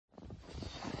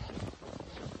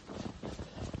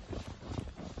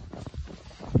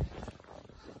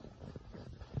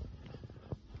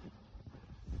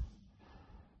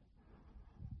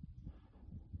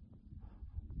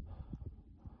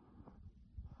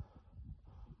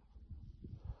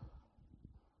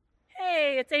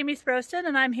it's Amy Sproston,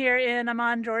 and I'm here in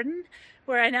Amman, Jordan,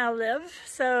 where I now live.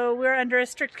 So we're under a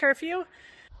strict curfew.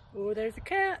 Oh, there's a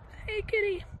cat. Hey,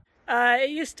 kitty. It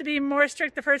used to be more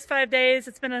strict the first 5 days.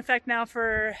 It's been in effect now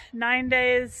for 9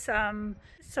 days.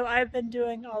 So I've been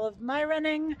doing all of my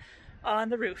running on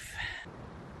the roof.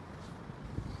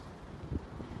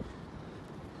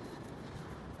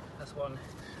 That's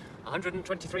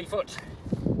 123 foot.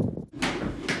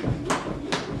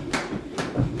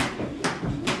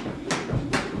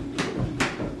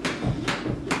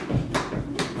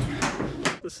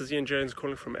 This is Ian Jones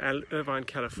calling from Irvine,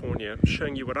 California,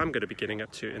 showing you what I'm going to be getting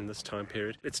up to in this time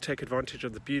period. Let's take advantage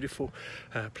of the beautiful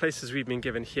places we've been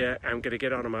given here. I'm going to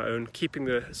get out on my own, keeping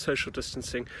the social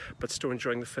distancing, but still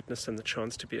enjoying the fitness and the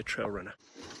chance to be a trail runner.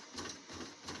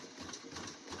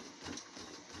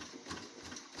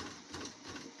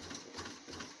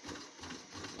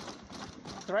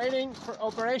 Training for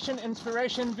Operation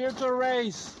Inspiration virtual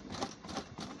race.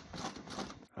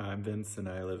 I'm Vince and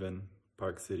I live in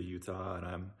Park City, Utah, and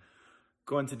I'm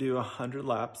going to do 100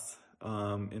 laps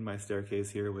in my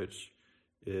staircase here, which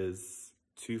is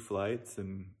 2 flights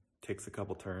and takes a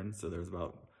couple turns, so there's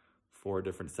about 4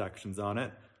 different sections on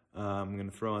it. I'm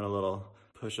going to throw in a little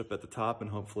push-up at the top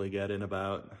and hopefully get in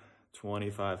about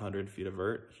 2,500 feet of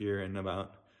vert here in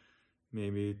about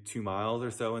maybe 2 miles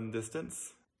or so in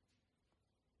distance.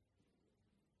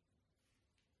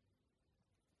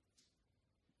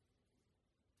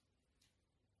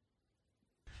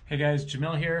 Hey guys,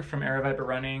 Jamil here from Aeroviper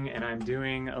Running, and I'm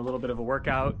doing a little bit of a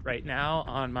workout right now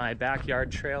on my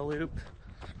backyard trail loop.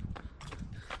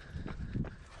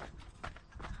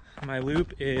 My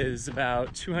loop is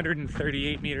about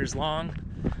 238 meters long,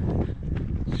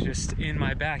 just in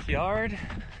my backyard.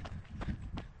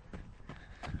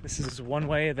 This is one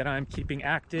way that I'm keeping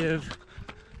active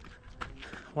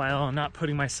while not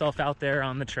putting myself out there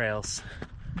on the trails.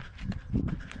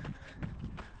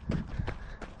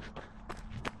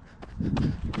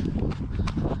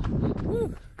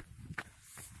 Woo.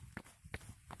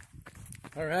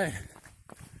 All right,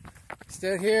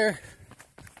 still here,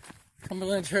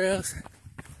 Cumberland Trails.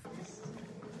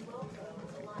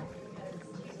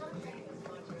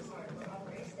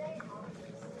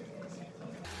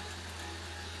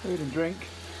 Food and drink,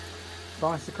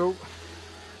 bicycle,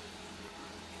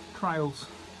 trails,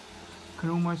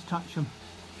 can almost touch them.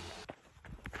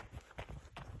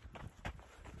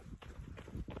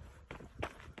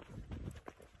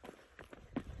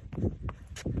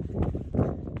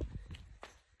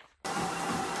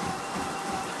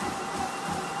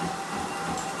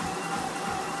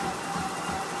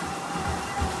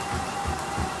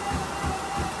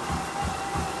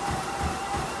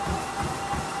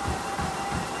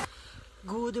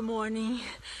 Good morning,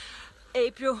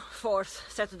 April 4th,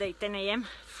 Saturday, 10 a.m.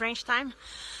 French time.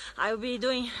 I will be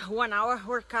doing 1 hour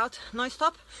workout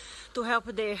non-stop to help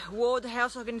the World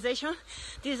Health Organization.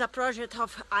 This is a project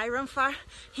of iRunFar's.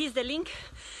 Here's the link,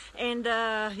 and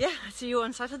yeah, see you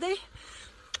on Saturday.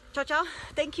 Ciao ciao,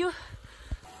 thank you.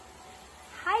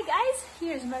 Hi guys,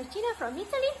 here's Martina from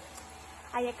Italy.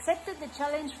 I accepted the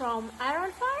challenge from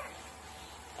iRunFar,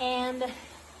 and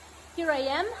here I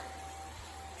am,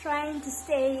 trying to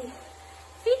stay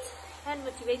fit and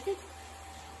motivated.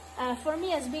 For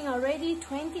me, it's been already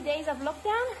 20 days of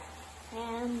lockdown,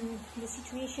 and the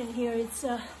situation here is,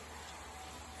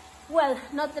 well,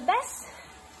 not the best,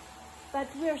 but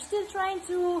we're still trying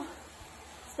to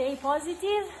stay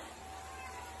positive.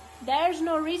 There's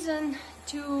no reason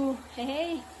to,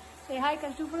 hey, say hi,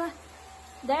 Kartufula.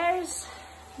 There's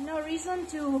no reason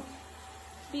to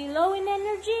be low in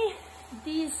energy.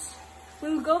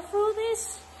 We'll go through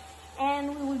this,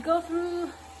 and we will go through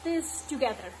this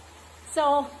together.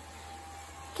 So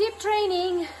keep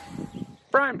training.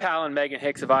 Brian Powell and Megan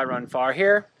Hicks of iRunFar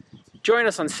here. Join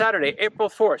us on Saturday, April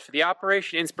 4th for the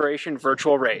Operation Inspiration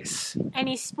virtual race.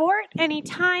 Any sport,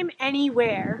 anytime,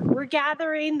 anywhere. We're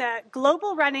gathering the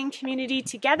global running community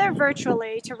together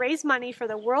virtually to raise money for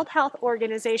the World Health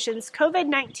Organization's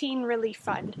COVID-19 Relief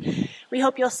Fund. We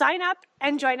hope you'll sign up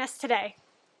and join us today.